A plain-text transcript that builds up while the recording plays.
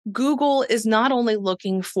Google is not only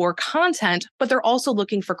looking for content, but they're also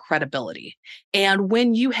looking for credibility. And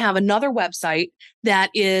when you have another website that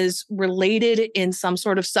is related in some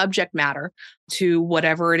sort of subject matter to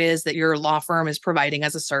whatever it is that your law firm is providing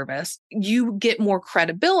as a service, you get more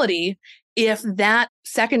credibility if that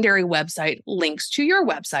secondary website links to your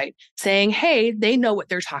website saying, hey, they know what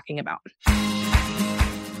they're talking about.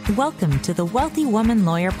 Welcome to the Wealthy Woman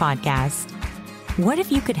Lawyer Podcast. What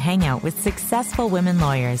if you could hang out with successful women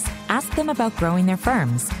lawyers, ask them about growing their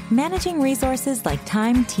firms, managing resources like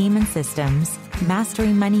time, team, and systems,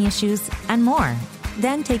 mastering money issues, and more?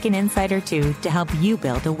 Then take an insight or two to help you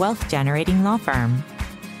build a wealth-generating law firm.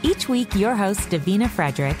 Each week, your host, Davina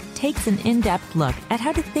Frederick, takes an in-depth look at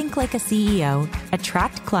how to think like a CEO,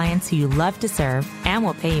 attract clients who you love to serve and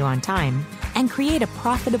will pay you on time, and create a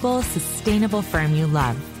profitable, sustainable firm you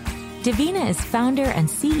love. Davina is founder and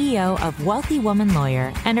CEO of Wealthy Woman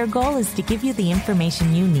Lawyer, and her goal is to give you the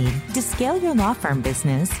information you need to scale your law firm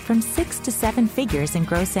business from 6 to 7 figures in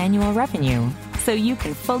gross annual revenue, so you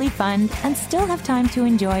can fully fund and still have time to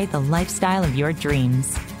enjoy the lifestyle of your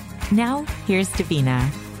dreams. Now, here's Davina.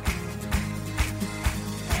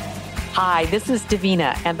 Hi, this is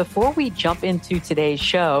Davina, and before we jump into today's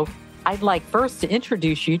show, I'd like first to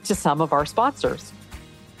introduce you to some of our sponsors.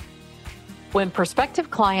 When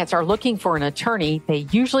prospective clients are looking for an attorney, they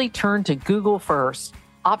usually turn to Google first.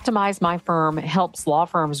 Optimize My Firm helps law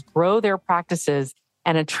firms grow their practices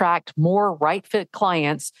and attract more right-fit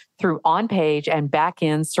clients through on-page and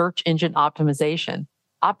back-end search engine optimization.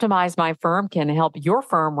 Optimize My Firm can help your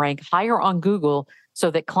firm rank higher on Google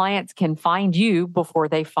so that clients can find you before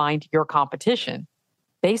they find your competition.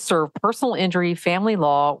 They serve personal injury, family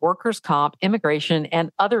law, workers' comp, immigration,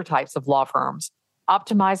 and other types of law firms.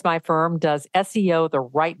 Optimize My Firm does SEO the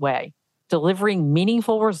right way, delivering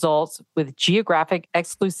meaningful results with geographic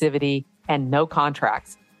exclusivity and no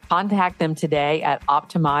contracts. Contact them today at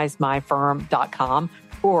optimizemyfirm.com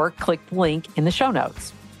or click the link in the show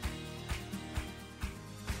notes.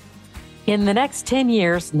 In the next 10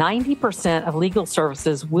 years, 90% of legal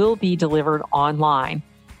services will be delivered online.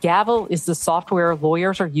 Gavel is the software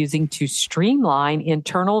lawyers are using to streamline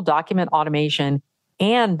internal document automation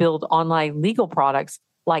and build online legal products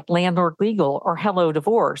like Landlord Legal or Hello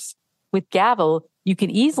Divorce. With Gavel, you can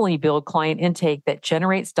easily build client intake that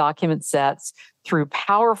generates document sets through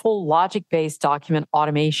powerful logic-based document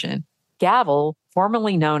automation. Gavel,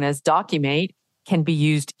 formerly known as Documate, can be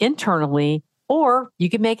used internally, or you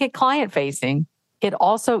can make it client-facing. It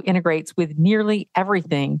also integrates with nearly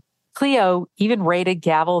everything. Clio even rated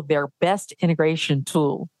Gavel their best integration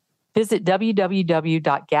tool. Visit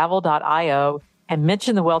www.gavel.io and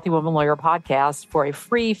mention the Wealthy Woman Lawyer podcast for a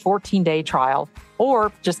free 14-day trial,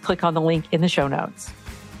 or just click on the link in the show notes.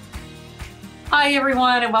 Hi,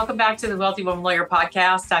 everyone, and welcome back to the Wealthy Woman Lawyer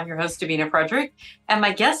podcast. I'm your host, Davina Frederick, and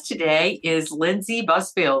my guest today is Lindsey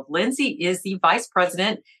Busfield. Lindsey is the Vice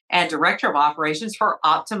President and Director of Operations for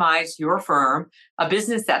Optimize Your Firm, a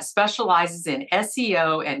business that specializes in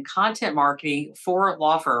SEO and content marketing for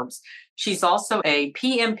law firms. She's also a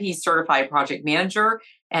PMP certified project manager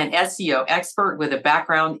and SEO expert with a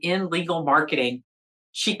background in legal marketing.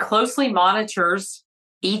 She closely monitors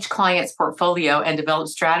each client's portfolio and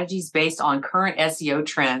develops strategies based on current SEO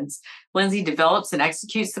trends. Lindsey develops and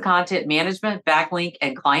executes the content management, backlink,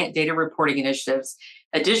 and client data reporting initiatives.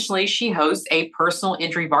 Additionally, she hosts a personal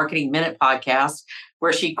injury marketing minute podcast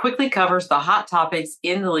where she quickly covers the hot topics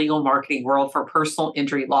in the legal marketing world for personal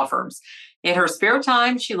injury law firms. In her spare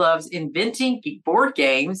time, she loves inventing board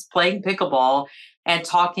games, playing pickleball, and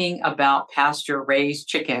talking about pasture-raised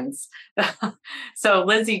chickens. So,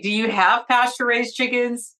 Lindsey, do you have pasture-raised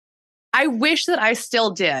chickens? I wish that I still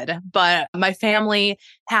did, but my family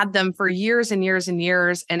had them for years and years and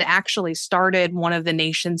years and actually started one of the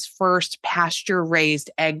nation's first pasture-raised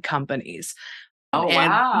egg companies. Oh,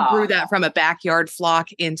 and wow. Grew that from a backyard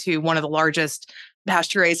flock into one of the largest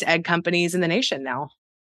pasture-raised egg companies in the nation now.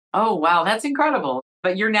 Oh, wow. That's incredible.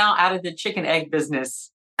 But you're now out of the chicken egg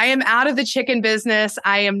business. I am out of the chicken business.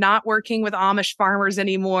 I am not working with Amish farmers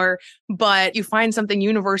anymore, but you find something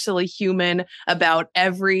universally human about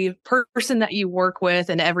every person that you work with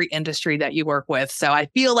and every industry that you work with. So I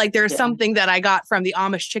feel like there's something that I got from the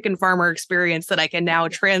Amish chicken farmer experience that I can now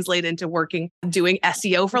translate into doing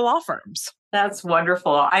SEO for law firms. That's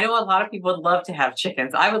wonderful. I know a lot of people would love to have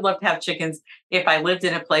chickens. I would love to have chickens if I lived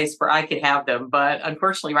in a place where I could have them, but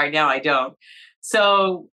unfortunately right now I don't.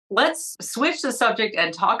 So let's switch the subject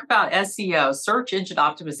and talk about SEO, search engine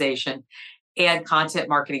optimization, and content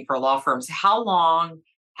marketing for law firms. How long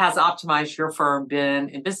has Optimize Your Firm been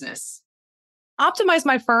in business? Optimize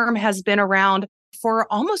My Firm has been around for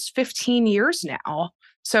almost 15 years now.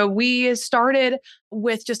 So we started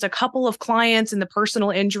with just a couple of clients in the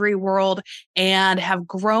personal injury world and have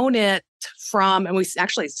grown it and we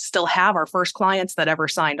actually still have our first clients that ever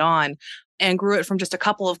signed on, and grew it from just a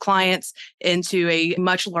couple of clients into a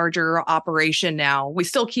much larger operation now. We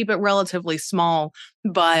still keep it relatively small,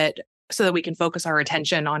 but so that we can focus our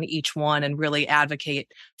attention on each one and really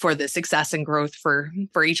advocate for the success and growth for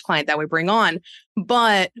each client that we bring on.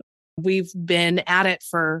 But we've been at it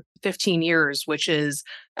for 15 years, which is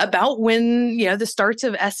about when, the starts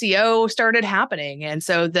of SEO started happening. And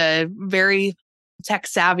so the very tech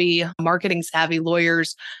savvy, marketing savvy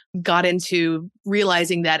lawyers got into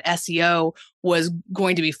realizing that SEO was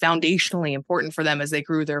going to be foundationally important for them as they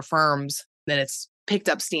grew their firms. Then it's picked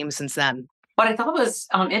up steam since then. What I thought was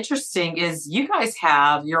interesting is you guys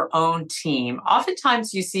have your own team.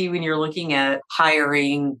 Oftentimes you see when you're looking at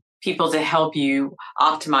hiring people to help you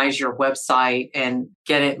optimize your website and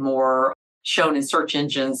get it more shown in search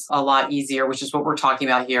engines a lot easier, which is what we're talking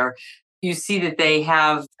about here. You see that they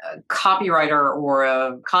have a copywriter or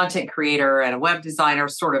a content creator and a web designer,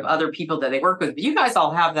 sort of other people that they work with. But you guys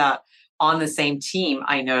all have that on the same team,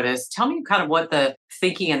 I noticed. Tell me kind of what the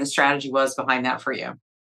thinking and the strategy was behind that for you.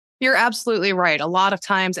 You're absolutely right. A lot of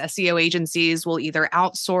times SEO agencies will either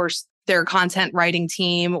outsource their content writing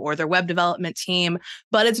team or their web development team,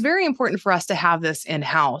 but it's very important for us to have this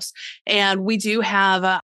in-house. And we do have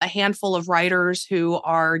a handful of writers who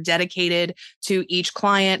are dedicated to each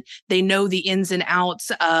client. They know the ins and outs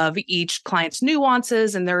of each client's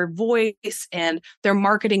nuances and their voice and their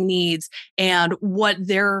marketing needs and what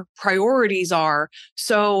their priorities are.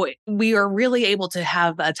 So we are really able to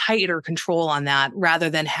have a tighter control on that rather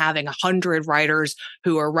than having 100 writers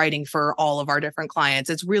who are writing for all of our different clients.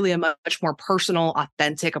 It's really a much more personal,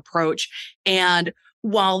 authentic approach. And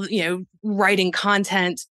while, writing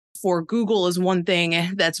content for Google is one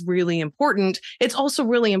thing that's really important, it's also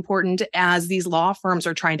really important as these law firms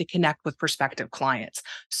are trying to connect with prospective clients.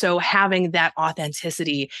 So having that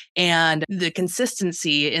authenticity and the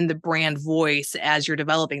consistency in the brand voice as you're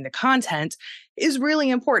developing the content is really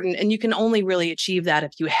important. And you can only really achieve that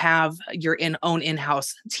if you have your own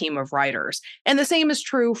in-house team of writers. And the same is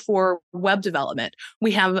true for web development.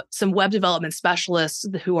 We have some web development specialists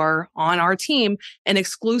who are on our team and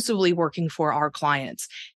exclusively working for our clients.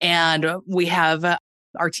 And we have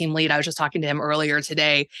our team lead. I was just talking to him earlier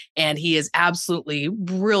today, and he is absolutely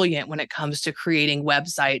brilliant when it comes to creating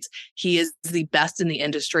websites. He is the best in the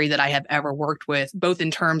industry that I have ever worked with, both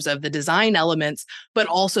in terms of the design elements, but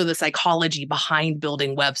also the psychology behind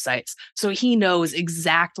building websites. So he knows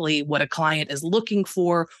exactly what a client is looking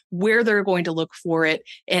for, where they're going to look for it,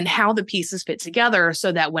 and how the pieces fit together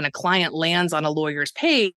so that when a client lands on a lawyer's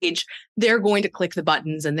page, they're going to click the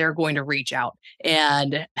buttons and they're going to reach out.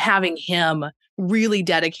 And having him really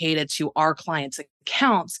dedicated to our clients'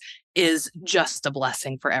 accounts is just a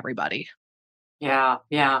blessing for everybody. Yeah.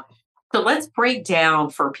 So let's break down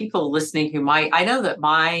for people listening who I know that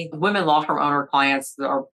my women law firm owner clients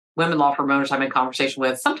or women law firm owners I'm in conversation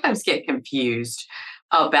with sometimes get confused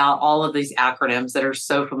about all of these acronyms that are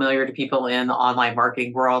so familiar to people in the online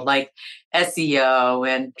marketing world, like SEO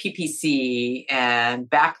and PPC and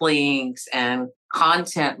backlinks and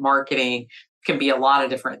content marketing. Can be a lot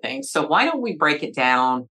of different things. So why don't we break it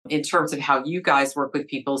down in terms of how you guys work with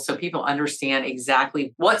people so people understand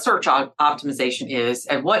exactly what search optimization is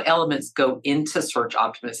and what elements go into search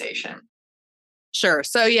optimization? Sure.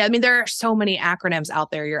 So there are so many acronyms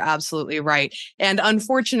out there. You're absolutely right. And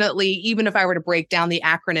unfortunately, even if I were to break down the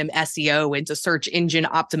acronym SEO into search engine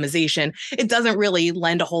optimization, it doesn't really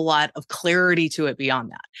lend a whole lot of clarity to it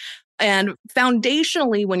beyond that. And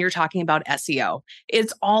foundationally, when you're talking about SEO,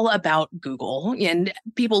 it's all about Google. And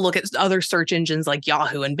people look at other search engines like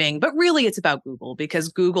Yahoo and Bing, but really it's about Google because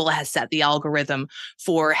Google has set the algorithm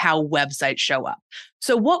for how websites show up.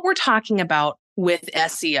 So what we're talking about with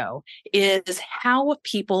SEO is how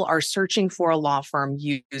people are searching for a law firm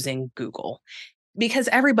using Google. Because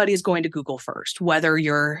everybody is going to Google first, whether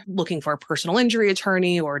you're looking for a personal injury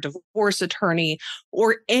attorney or a divorce attorney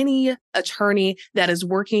or any attorney that is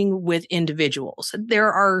working with individuals.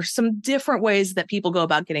 There are some different ways that people go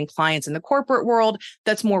about getting clients in the corporate world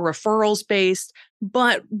that's more referrals based.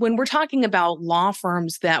 But when we're talking about law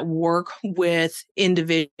firms that work with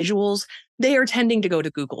individuals, they are tending to go to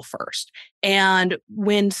Google first. And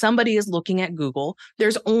when somebody is looking at Google,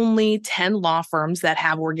 there's only 10 law firms that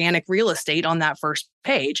have organic real estate on that first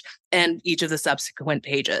page and each of the subsequent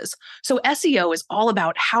pages. So SEO is all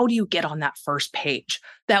about how do you get on that first page?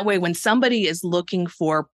 That way, when somebody is looking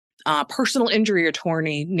for personal injury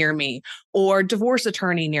attorney near me or divorce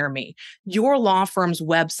attorney near me, your law firm's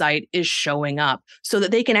website is showing up so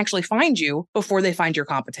that they can actually find you before they find your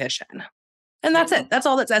competition. And that's it. That's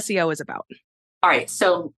all that SEO is about. All right.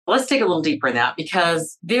 So let's dig a little deeper in that,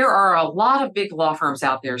 because there are a lot of big law firms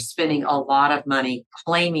out there spending a lot of money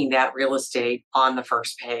claiming that real estate on the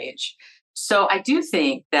first page. So I do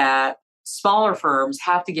think that smaller firms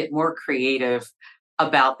have to get more creative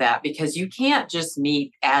about that, because you can't just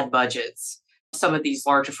meet ad budgets. Some of these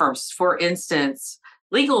larger firms, for instance,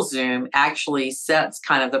 LegalZoom actually sets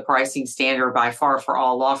kind of the pricing standard by far for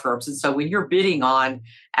all law firms. And so when you're bidding on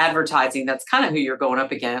advertising, that's kind of who you're going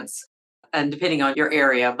up against, and depending on your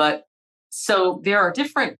area. But so there are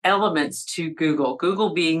different elements to Google,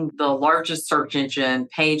 Google being the largest search engine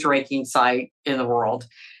page ranking site in the world.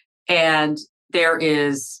 And there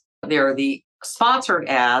are the sponsored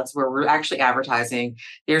ads where we're actually advertising.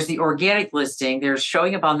 There's the organic listing. There's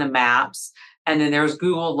showing up on the maps. And then there's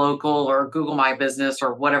Google Local or Google My Business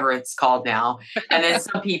or whatever it's called now. And then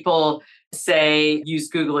some people say use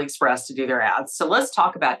Google Express to do their ads. So let's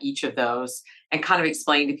talk about each of those and kind of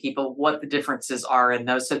explain to people what the differences are in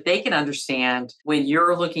those, so they can understand when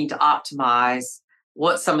you're looking to optimize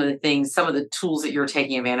what some of the tools that you're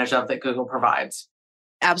taking advantage of that Google provides.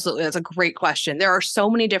 Absolutely. That's a great question. There are so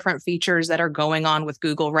many different features that are going on with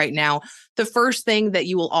Google right now. The first thing that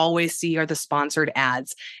you will always see are the sponsored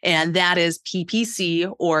ads, and that is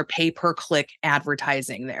PPC, or pay per click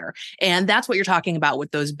advertising there. And that's what you're talking about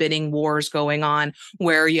with those bidding wars going on,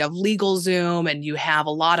 where you have LegalZoom and you have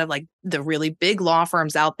a lot of like the really big law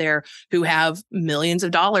firms out there who have millions of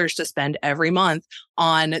dollars to spend every month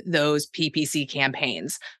on those PPC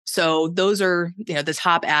campaigns. So those are, the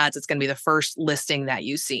top ads. It's going to be the first listing that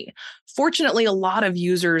you see. Fortunately, a lot of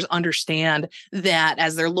users understand that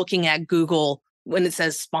as they're looking at Google, when it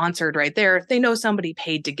says sponsored right there, they know somebody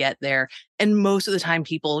paid to get there. And most of the time,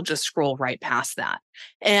 people just scroll right past that.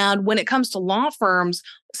 And when it comes to law firms,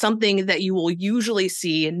 something that you will usually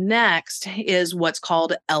see next is what's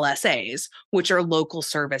called LSAs, which are local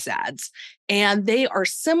service ads. And they are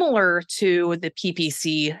similar to the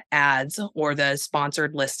PPC ads or the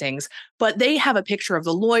sponsored listings, but they have a picture of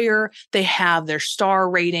the lawyer, they have their star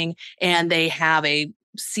rating, and they have a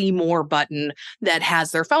see more button that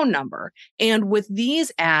has their phone number. And with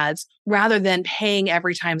these ads, rather than paying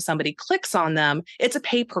every time somebody clicks on them, it's a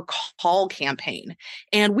pay per call campaign.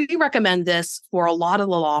 And we recommend this for a lot of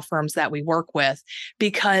the law firms that we work with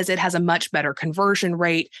because it has a much better conversion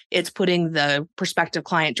rate. It's putting the prospective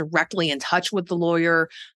client directly in touch with the lawyer,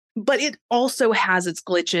 but it also has its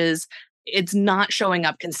glitches. It's not showing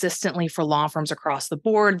up consistently for law firms across the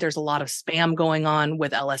board. There's a lot of spam going on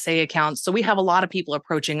with LSA accounts. So we have a lot of people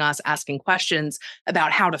approaching us asking questions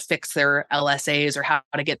about how to fix their LSAs or how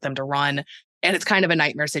to get them to run. And it's kind of a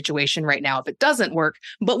nightmare situation right now if it doesn't work.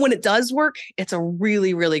 But when it does work, it's a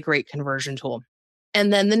really, really great conversion tool.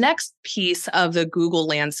 And then the next piece of the Google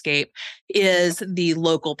landscape is the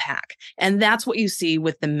local pack. And that's what you see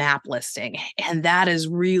with the map listing. And that is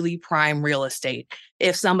really prime real estate.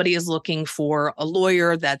 If somebody is looking for a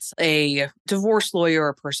lawyer that's a divorce lawyer,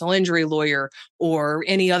 a personal injury lawyer, or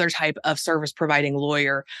any other type of service providing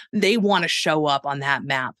lawyer, they want to show up on that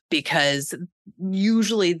map because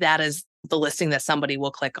usually that is the listing that somebody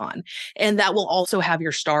will click on. And that will also have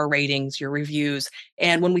your star ratings, your reviews.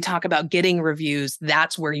 And when we talk about getting reviews,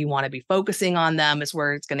 that's where you want to be focusing on them, is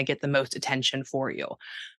where it's going to get the most attention for you.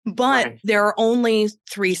 But Right. there are only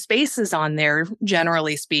 3 spaces on there,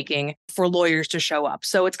 generally speaking, for lawyers to show up.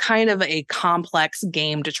 So it's kind of a complex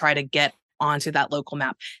game to try to get onto that local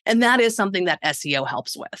map. And that is something that SEO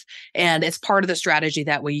helps with. And it's part of the strategy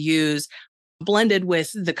that we use, blended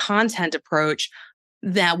with the content approach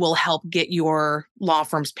that will help get your law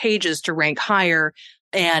firm's pages to rank higher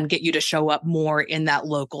and get you to show up more in that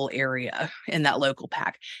local area, in that local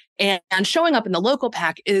pack. And showing up in the local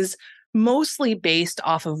pack is mostly based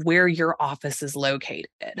off of where your office is located.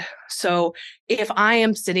 So if I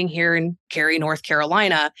am sitting here in Cary, North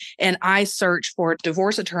Carolina, and I search for a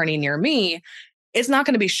divorce attorney near me, it's not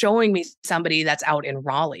going to be showing me somebody that's out in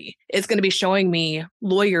Raleigh. It's going to be showing me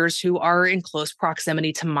lawyers who are in close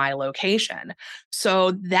proximity to my location.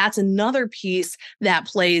 So that's another piece that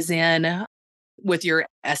plays in with your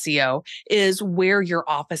SEO, is where your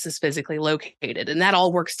office is physically located. And that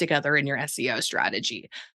all works together in your SEO strategy.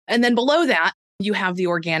 And then below that, you have the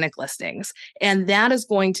organic listings. And that is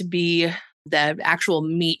going to be the actual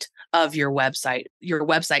meat of your website. Your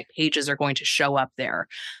website pages are going to show up there.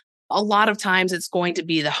 A lot of times it's going to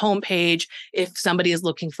be the homepage. If somebody is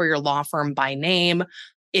looking for your law firm by name,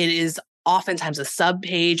 it is oftentimes a sub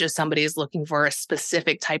page if somebody is looking for a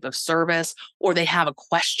specific type of service or they have a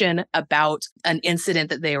question about an incident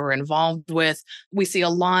that they were involved with. We see a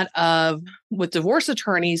lot of, with divorce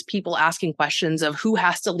attorneys, people asking questions of who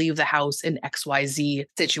has to leave the house in XYZ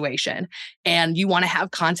situation. And you want to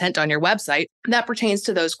have content on your website that pertains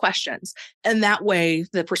to those questions. And that way,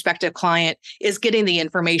 the prospective client is getting the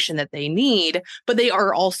information that they need, but they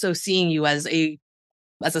are also seeing you as a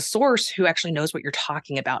source who actually knows what you're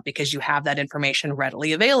talking about because you have that information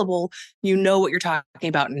readily available. You know what you're talking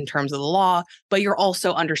about in terms of the law, but you're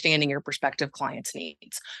also understanding your prospective client's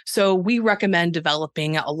needs. So we recommend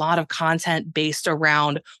developing a lot of content based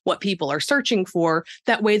around what people are searching for.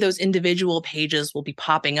 That way, those individual pages will be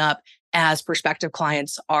popping up as prospective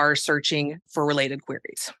clients are searching for related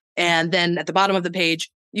queries. And then at the bottom of the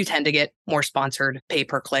page, you tend to get more sponsored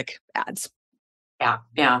pay-per-click ads.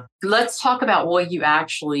 Yeah. Let's talk about what you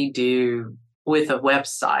actually do with a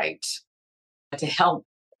website to help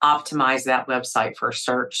optimize that website for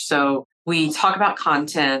search. So we talk about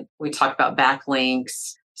content, we talk about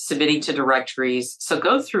backlinks, submitting to directories. So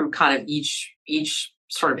go through kind of each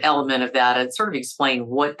sort of element of that and sort of explain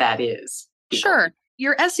what that is. Sure.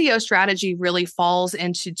 Your SEO strategy really falls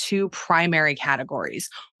into two primary categories.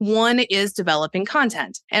 One is developing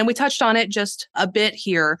content, and we touched on it just a bit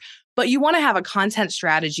here, but you want to have a content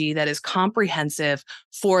strategy that is comprehensive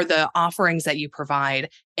for the offerings that you provide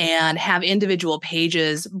and have individual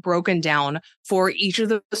pages broken down for each of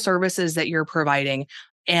the services that you're providing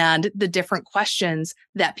and the different questions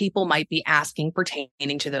that people might be asking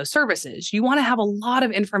pertaining to those services. You want to have a lot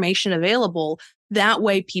of information available. That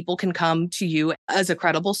way, people can come to you as a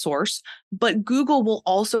credible source, but Google will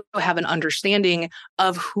also have an understanding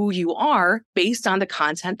of who you are based on the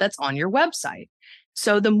content that's on your website.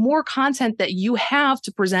 So the more content that you have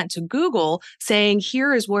to present to Google saying,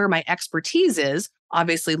 here is where my expertise is.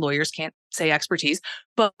 Obviously, lawyers can't say expertise,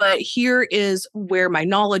 but here is where my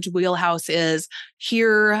knowledge wheelhouse is.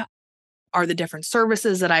 Here are the different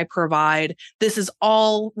services that I provide. This is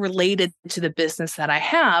all related to the business that I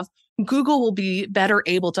have. Google will be better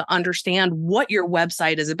able to understand what your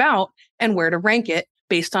website is about and where to rank it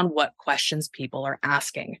based on what questions people are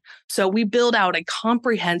asking. So we build out a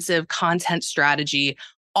comprehensive content strategy,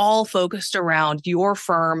 all focused around your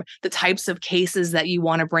firm, the types of cases that you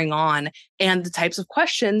want to bring on, and the types of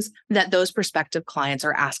questions that those prospective clients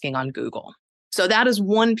are asking on Google. So that is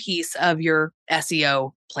one piece of your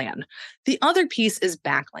SEO plan. The other piece is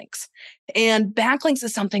backlinks. And backlinks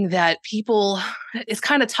is something that it's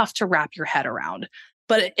kind of tough to wrap your head around.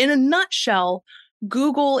 But in a nutshell,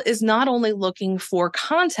 Google is not only looking for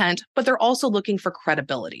content, but they're also looking for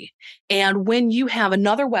credibility. And when you have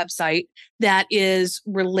another website that is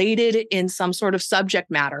related in some sort of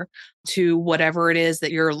subject matter to whatever it is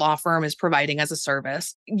that your law firm is providing as a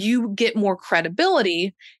service, you get more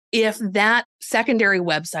credibility if that secondary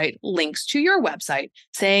website links to your website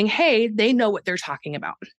saying, hey, they know what they're talking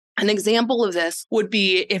about. An example of this would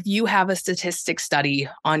be if you have a statistics study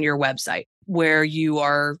on your website where you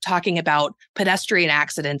are talking about pedestrian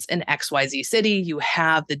accidents in XYZ city. You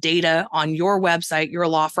have the data on your website, your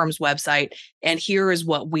law firm's website, and here is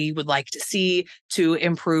what we would like to see to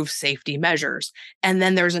improve safety measures. And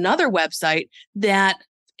then there's another website that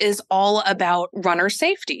is all about runner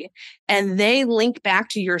safety, and they link back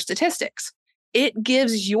to your statistics. It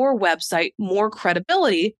gives your website more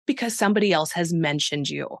credibility because somebody else has mentioned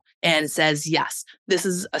you and says, yes, this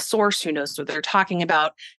is a source who knows what they're talking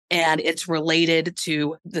about, and it's related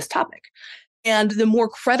to this topic. And the more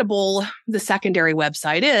credible the secondary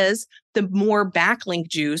website is, the more backlink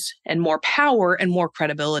juice and more power and more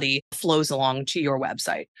credibility flows along to your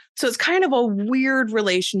website. So it's kind of a weird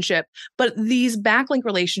relationship, but these backlink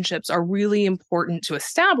relationships are really important to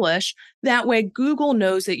establish. That way, Google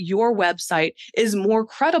knows that your website is more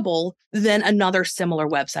credible than another similar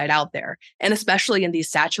website out there. And especially in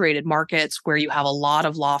these saturated markets where you have a lot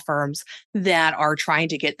of law firms that are trying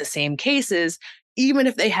to get the same cases, even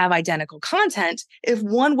if they have identical content, if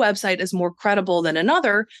one website is more credible than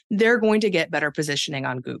another, they're going to get better positioning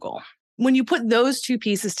on Google. When you put those two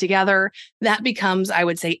pieces together, that becomes, I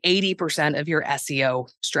would say, 80% of your SEO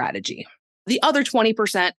strategy. The other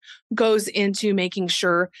 20% goes into making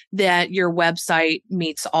sure that your website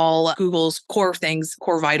meets all Google's core things,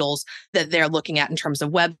 core vitals that they're looking at in terms of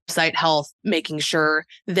website health, making sure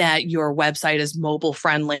that your website is mobile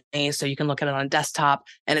friendly so you can look at it on a desktop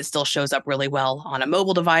and it still shows up really well on a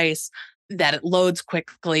mobile device, that it loads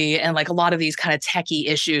quickly, and like a lot of these kind of techie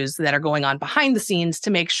issues that are going on behind the scenes to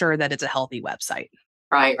make sure that it's a healthy website.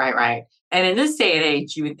 Right. And in this day and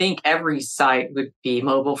age, you would think every site would be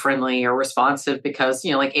mobile friendly or responsive because,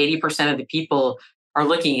 like 80% of the people are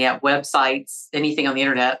looking at websites, anything on the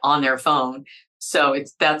internet on their phone. So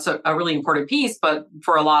that's a really important piece. But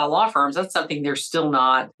for a lot of law firms, that's something they're still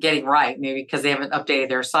not getting right, maybe because they haven't updated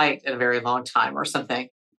their site in a very long time or something.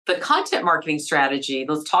 The content marketing strategy,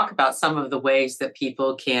 let's talk about some of the ways that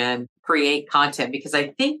people can create content, because I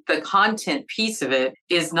think the content piece of it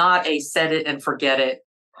is not a set it and forget it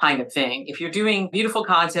kind of thing. If you're doing beautiful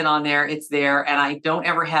content on there, it's there, and I don't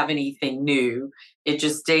ever have anything new. It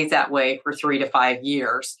just stays that way for 3 to 5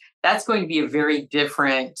 years. That's going to be a very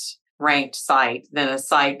different ranked site than a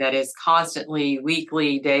site that is constantly,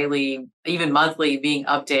 weekly, daily, even monthly being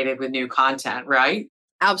updated with new content, right?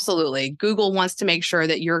 Absolutely. Google wants to make sure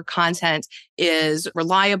that your content is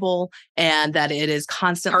reliable and that it is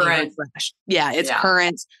constantly refreshed. Yeah, it's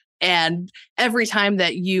current. And every time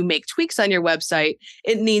that you make tweaks on your website,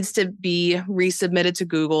 it needs to be resubmitted to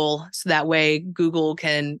Google. So that way Google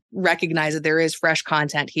can recognize that there is fresh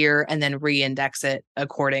content here and then re-index it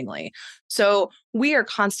accordingly. So we are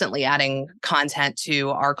constantly adding content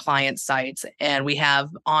to our client sites, and we have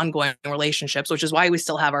ongoing relationships, which is why we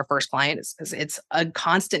still have our first client, because it's a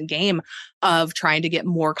constant game of trying to get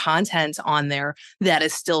more content on there that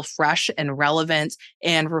is still fresh and relevant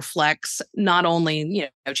and reflects not only,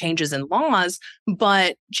 changes in laws,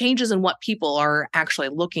 but changes in what people are actually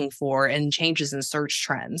looking for and changes in search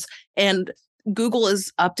trends. And Google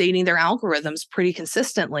is updating their algorithms pretty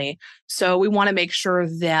consistently. So we want to make sure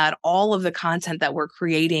that all of the content that we're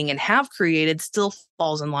creating and have created still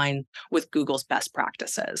falls in line with Google's best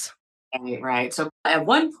practices. Right. So at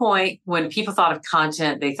one point, when people thought of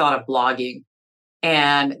content, they thought of blogging.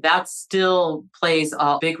 And that still plays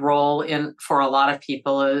a big role for a lot of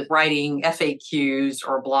people, writing FAQs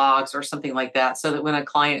or blogs or something like that, so that when a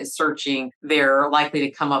client is searching, they're likely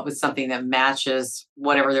to come up with something that matches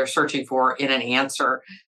whatever they're searching for in an answer.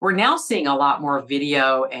 We're now seeing a lot more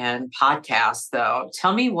video and podcasts, though.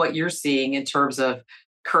 Tell me what you're seeing in terms of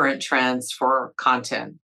current trends for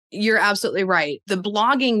content. You're absolutely right. The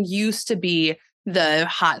blogging used to be the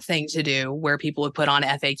hot thing to do, where people would put on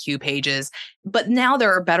FAQ pages. But now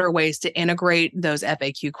there are better ways to integrate those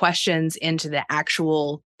FAQ questions into the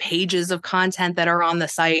actual pages of content that are on the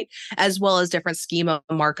site, as well as different schema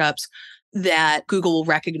markups that Google will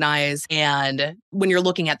recognize. And when you're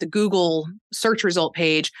looking at the Google search result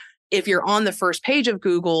page, if you're on the first page of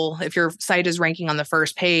Google, if your site is ranking on the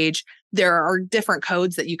first page, there are different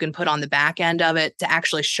codes that you can put on the back end of it to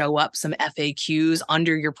actually show up some FAQs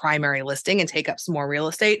under your primary listing and take up some more real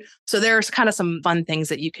estate. So there's kind of some fun things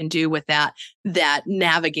that you can do with that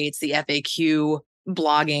navigates the FAQ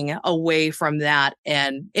blogging away from that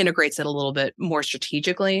and integrates it a little bit more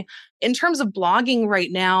strategically. In terms of blogging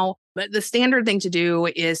right now, the standard thing to do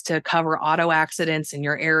is to cover auto accidents in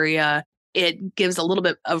your area. It gives a little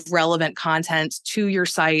bit of relevant content to your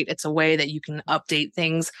site. It's a way that you can update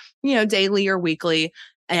things, daily or weekly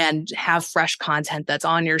and have fresh content that's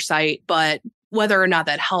on your site. But whether or not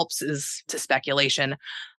that helps is to speculation.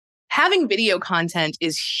 Having video content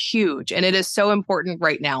is huge, and it is so important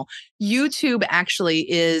right now. YouTube actually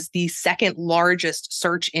is the second largest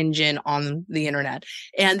search engine on the internet,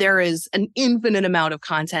 and there is an infinite amount of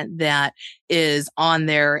content that is on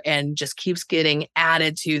there and just keeps getting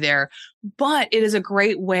added to there. But it is a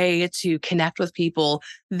great way to connect with people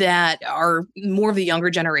that are more of the younger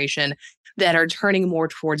generation, that are turning more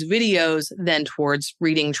towards videos than towards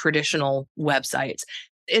reading traditional websites.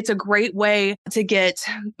 It's a great way to get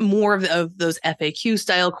more of those FAQ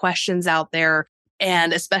style questions out there.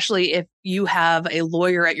 And especially if you have a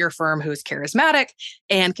lawyer at your firm who's charismatic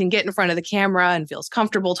and can get in front of the camera and feels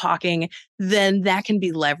comfortable talking, then that can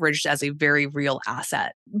be leveraged as a very real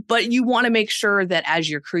asset. But you want to make sure that as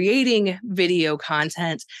you're creating video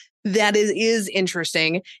content, that is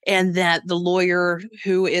interesting, and that the lawyer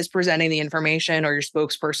who is presenting the information or your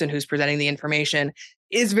spokesperson who's presenting the information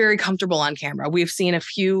is very comfortable on camera. We've seen a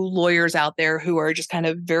few lawyers out there who are just kind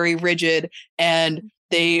of very rigid, and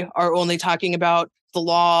they are only talking about the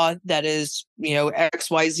law that is,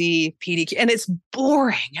 XYZ, PDQ, and it's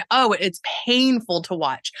boring. Oh, it's painful to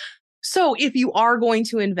watch. So if you are going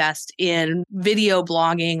to invest in video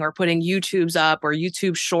blogging or putting YouTubes up or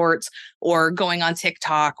YouTube shorts or going on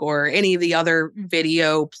TikTok or any of the other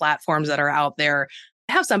video platforms that are out there,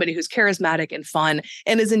 have somebody who's charismatic and fun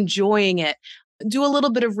and is enjoying it. Do a little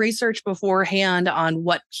bit of research beforehand on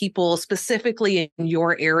what people specifically in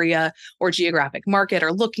your area or geographic market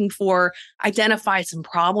are looking for. Identify some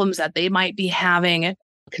problems that they might be having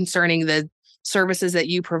concerning the services that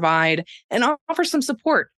you provide and offer some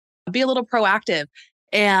support. Be a little proactive.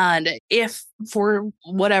 And if for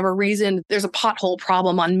whatever reason, there's a pothole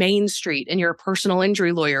problem on Main Street and you're a personal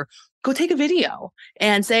injury lawyer, go take a video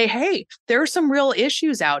and say, hey, there are some real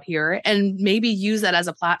issues out here, and maybe use that as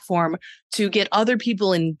a platform to get other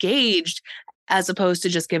people engaged as opposed to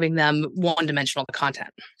just giving them one-dimensional content.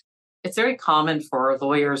 It's very common for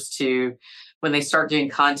lawyers to, when they start doing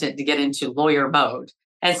content, to get into lawyer mode.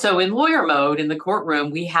 And so in lawyer mode, in the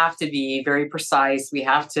courtroom, we have to be very precise. We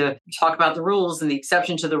have to talk about the rules and the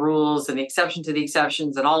exception to the rules and the exception to the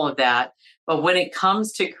exceptions and all of that. But when it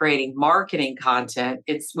comes to creating marketing content,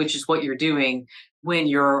 which is what you're doing when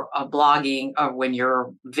you're blogging or when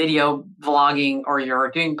you're video vlogging or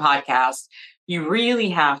you're doing podcasts, you really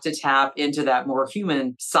have to tap into that more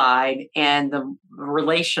human side and the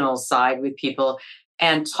relational side with people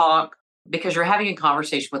and talk, because you're having a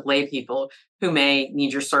conversation with lay people who may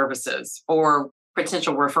need your services or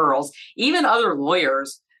potential referrals, even other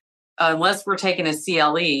lawyers. Unless we're taking a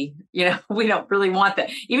CLE, we don't really want that.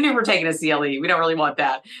 Even if we're taking a CLE, we don't really want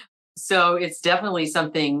that. So it's definitely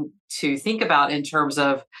something to think about in terms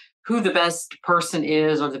of who the best person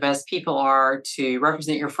is or the best people are to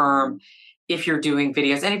represent your firm if you're doing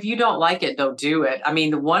videos. And if you don't like it, don't do it. I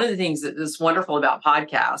mean, one of the things that is wonderful about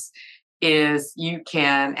podcasts is you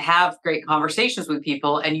can have great conversations with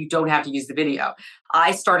people and you don't have to use the video.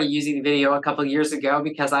 I started using the video a couple of years ago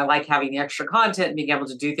because I like having the extra content and being able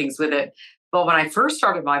to do things with it. But when I first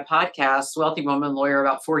started my podcast, Wealthy Woman Lawyer,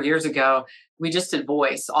 about 4 years ago, we just did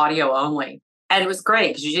voice, audio only. And it was great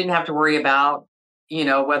because you didn't have to worry about,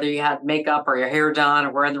 whether you had makeup or your hair done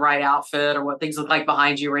or wearing the right outfit or what things look like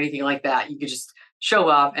behind you or anything like that. You could just show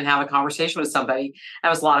up and have a conversation with somebody. That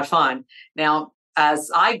was a lot of fun. Now,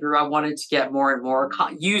 as I grew, I wanted to get more and more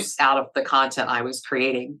use out of the content I was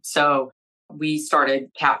creating. So we started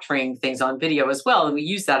capturing things on video as well. And we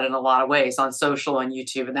use that in a lot of ways on social and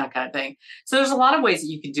YouTube and that kind of thing. So there's a lot of ways that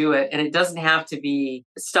you can do it. And it doesn't have to be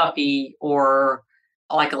stuffy or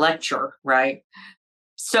like a lecture, right?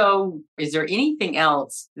 So is there anything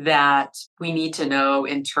else that we need to know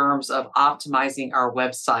in terms of optimizing our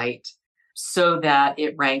website so that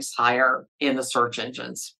it ranks higher in the search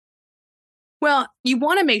engines? Well, you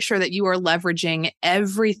want to make sure that you are leveraging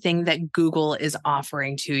everything that Google is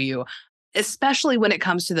offering to you, especially when it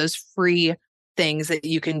comes to those free things that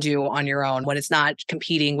you can do on your own when it's not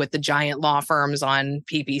competing with the giant law firms on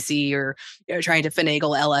PPC or trying to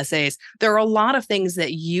finagle LSAs. There are a lot of things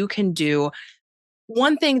that you can do.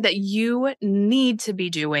 One thing that you need to be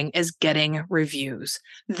doing is getting reviews.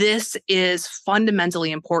 This is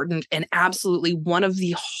fundamentally important and absolutely one of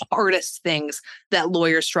the hardest things that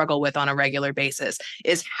lawyers struggle with on a regular basis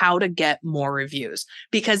is how to get more reviews.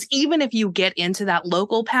 Because even if you get into that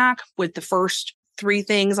local pack with the first 3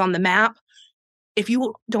 things on the map, if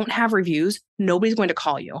you don't have reviews, nobody's going to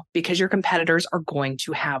call you because your competitors are going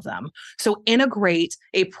to have them. So integrate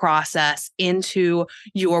a process into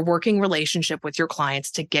your working relationship with your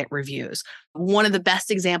clients to get reviews. One of the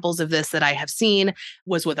best examples of this that I have seen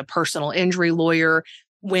was with a personal injury lawyer.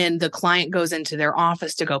 When the client goes into their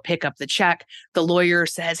office to go pick up the check, the lawyer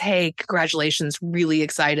says, hey, congratulations, really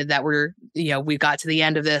excited that we got to the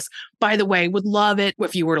end of this. By the way, would love it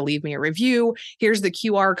if you were to leave me a review. Here's the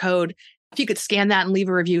QR code. If you could scan that and leave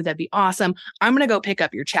a review, that'd be awesome. I'm going to go pick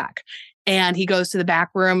up your check. And he goes to the back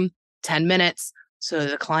room, 10 minutes. So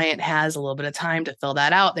the client has a little bit of time to fill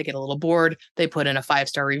that out. They get a little bored. They put in a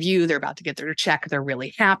 5-star review. They're about to get their check. They're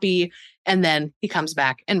really happy. And then he comes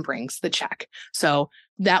back and brings the check. So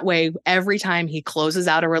that way, every time he closes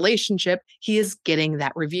out a relationship, he is getting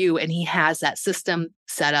that review and he has that system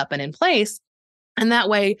set up and in place. And that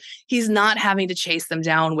way, he's not having to chase them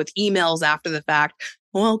down with emails after the fact.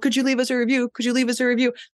 Well, could you leave us a review? Could you leave us a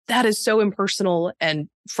review? That is so impersonal and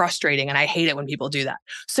frustrating. And I hate it when people do that.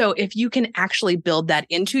 So if you can actually build that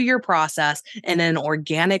into your process in an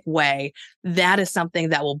organic way, that is something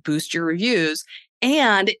that will boost your reviews.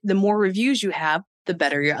 And the more reviews you have, the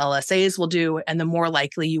better your LSAs will do. And the more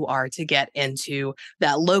likely you are to get into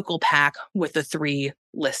that local pack with the 3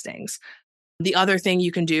 listings. The other thing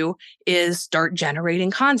you can do is start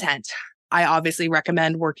generating content. I obviously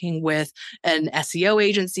recommend working with an SEO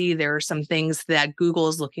agency. There are some things that Google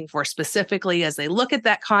is looking for specifically as they look at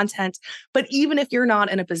that content. But even if you're not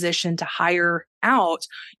in a position to hire out,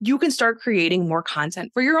 you can start creating more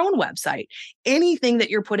content for your own website. Anything that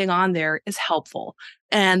you're putting on there is helpful.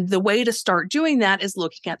 And the way to start doing that is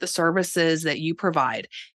looking at the services that you provide.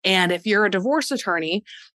 And if you're a divorce attorney,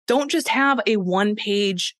 don't just have a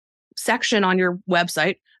 1-page section on your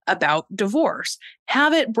website about divorce.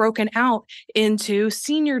 Have it broken out into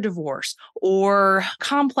senior divorce or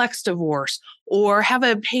complex divorce, or have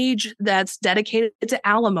a page that's dedicated to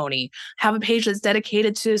alimony, have a page that's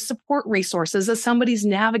dedicated to support resources as somebody's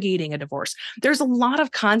navigating a divorce. There's a lot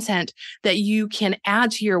of content that you can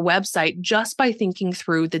add to your website just by thinking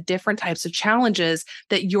through the different types of challenges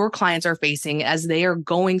that your clients are facing as they are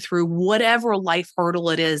going through whatever life hurdle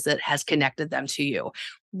it is that has connected them to you.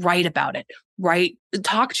 Write about it, right?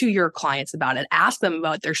 Talk to your clients about it. Ask them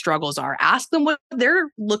about what their struggles are. Ask them what they're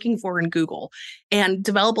looking for in Google, and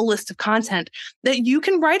develop a list of content that you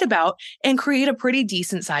can write about and create a pretty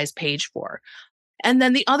decent sized page for. And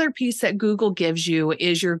then the other piece that Google gives you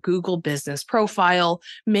is your Google business profile.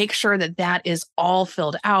 Make sure that that is all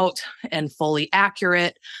filled out and fully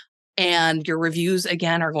accurate. And your reviews,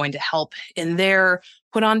 again, are going to help in there.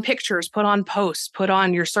 Put on pictures, put on posts, put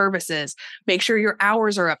on your services. Make sure your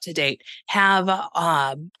hours are up to date. Have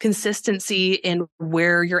consistency in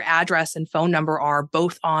where your address and phone number are,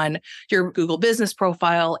 both on your Google business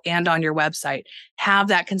profile and on your website. Have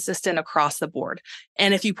that consistent across the board.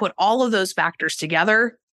 And if you put all of those factors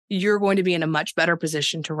together, you're going to be in a much better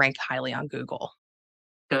position to rank highly on Google.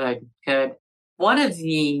 Good, good. One of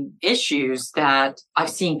the issues that I've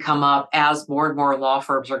seen come up as more and more law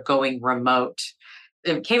firms are going remote,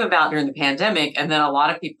 it came about during the pandemic, and then a lot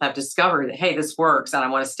of people have discovered that, hey, this works and I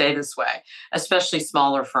want to stay this way, especially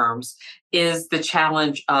smaller firms, is the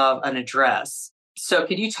challenge of an address. So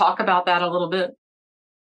could you talk about that a little bit?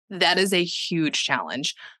 That is a huge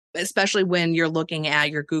challenge, especially when you're looking at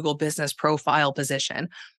your Google business profile position,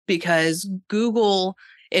 because Google,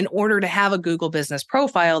 in order to have a Google business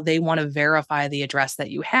profile, they want to verify the address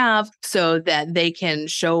that you have so that they can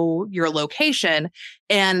show your location.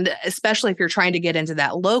 And especially if you're trying to get into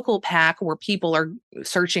that local pack where people are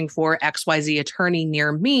searching for XYZ attorney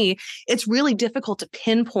near me, it's really difficult to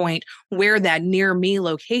pinpoint where that near me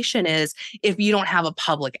location is if you don't have a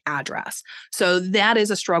public address. So that is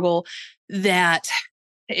a struggle that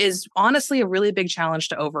is honestly a really big challenge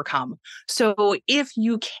to overcome. So if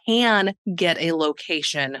you can get a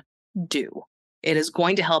location, do. It is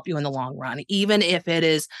going to help you in the long run, even if it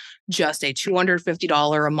is just a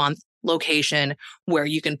 $250 a month location where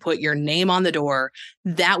you can put your name on the door.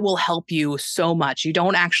 That will help you so much. You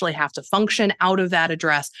don't actually have to function out of that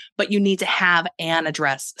address, but you need to have an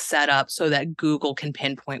address set up so that Google can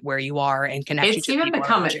pinpoint where you are and connect you to people.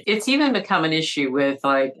 It's even become an issue with,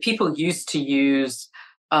 like, people used to use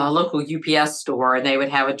a local UPS store, and they would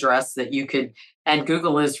have a address that you could, and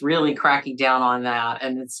Google is really cracking down on that.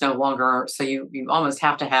 And it's no longer, so you almost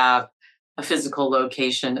have to have a physical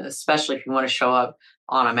location, especially if you want to show up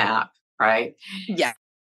on a map, right? Yeah.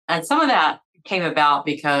 And some of that came about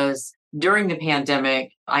because during the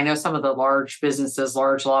pandemic, I know some of the large businesses,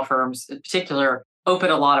 large law firms in particular,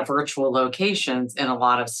 opened a lot of virtual locations in a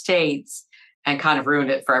lot of states and kind of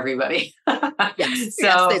ruined it for everybody. Yes,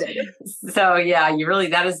 yes, they did. So yeah,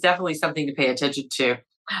 that is definitely something to pay attention to.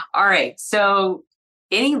 All right. So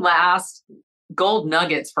any last gold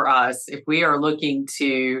nuggets for us if we are looking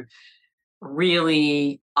to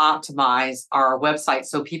really optimize our website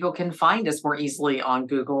so people can find us more easily on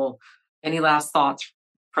Google? Any last thoughts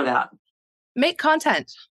for that? Make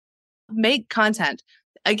content. Make content.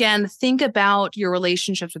 Again, think about your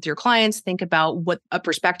relationships with your clients. Think about what a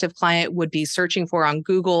prospective client would be searching for on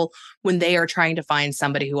Google when they are trying to find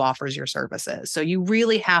somebody who offers your services. So you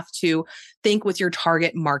really have to think with your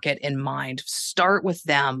target market in mind. Start with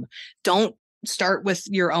them. Don't start with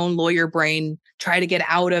your own lawyer brain. Try to get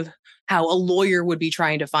out of how a lawyer would be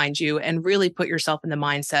trying to find you and really put yourself in the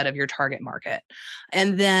mindset of your target market.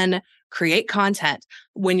 And then create content.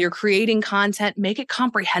 When you're creating content, make it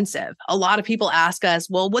comprehensive. A lot of people ask us,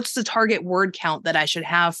 well, what's the target word count that I should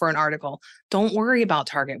have for an article? Don't worry about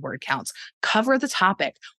target word counts. Cover the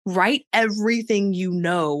topic. Write everything you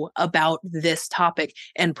know about this topic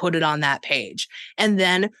and put it on that page. And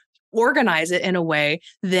then organize it in a way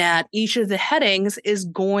that each of the headings is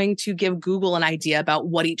going to give Google an idea about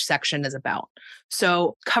what each section is about.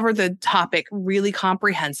 So cover the topic really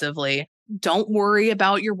comprehensively. Don't worry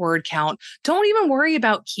about your word count. Don't even worry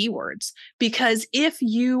about keywords, because if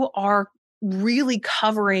you are really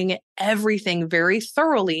covering everything very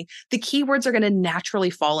thoroughly, the keywords are going to naturally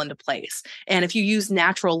fall into place. And if you use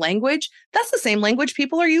natural language, that's the same language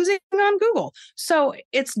people are using on Google. So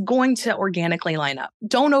it's going to organically line up.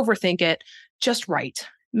 Don't overthink it. Just write,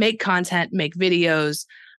 make content, make videos,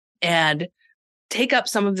 and take up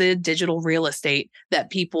some of the digital real estate that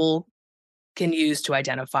people can use to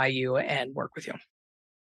identify you and work with you.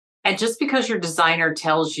 And just because your designer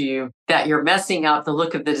tells you that you're messing up the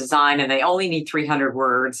look of the design and they only need 300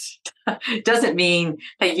 words, doesn't mean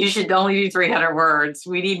that you should only do 300 words.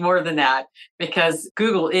 We need more than that because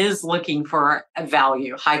Google is looking for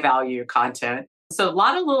high value content. So a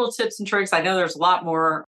lot of little tips and tricks. I know there's a lot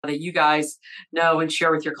more that you guys know and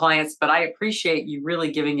share with your clients, but I appreciate you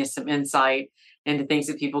really giving us some insight into things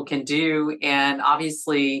that people can do. And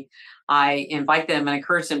obviously, I invite them and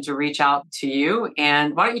encourage them to reach out to you.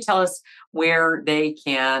 And why don't you tell us where they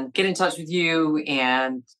can get in touch with you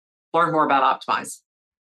and learn more about Optimize?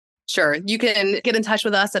 Sure. You can get in touch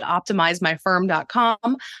with us at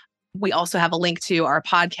optimizemyfirm.com. We also have a link to our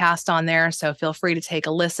podcast on there, so feel free to take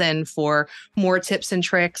a listen for more tips and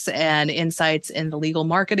tricks and insights in the legal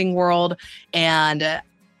marketing world. And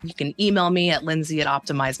you can email me at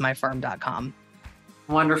lindsey@optimizemyfirm.com.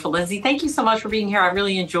 Wonderful, Lindsey. Thank you so much for being here. I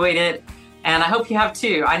really enjoyed it, and I hope you have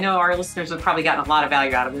too. I know our listeners have probably gotten a lot of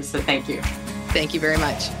value out of this, so thank you. Thank you very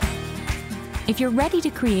much. If you're ready to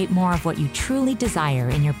create more of what you truly desire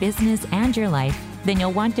in your business and your life, then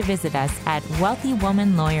you'll want to visit us at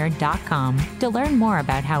wealthywomanlawyer.com to learn more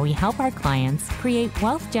about how we help our clients create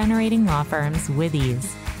wealth-generating law firms with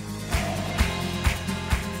ease.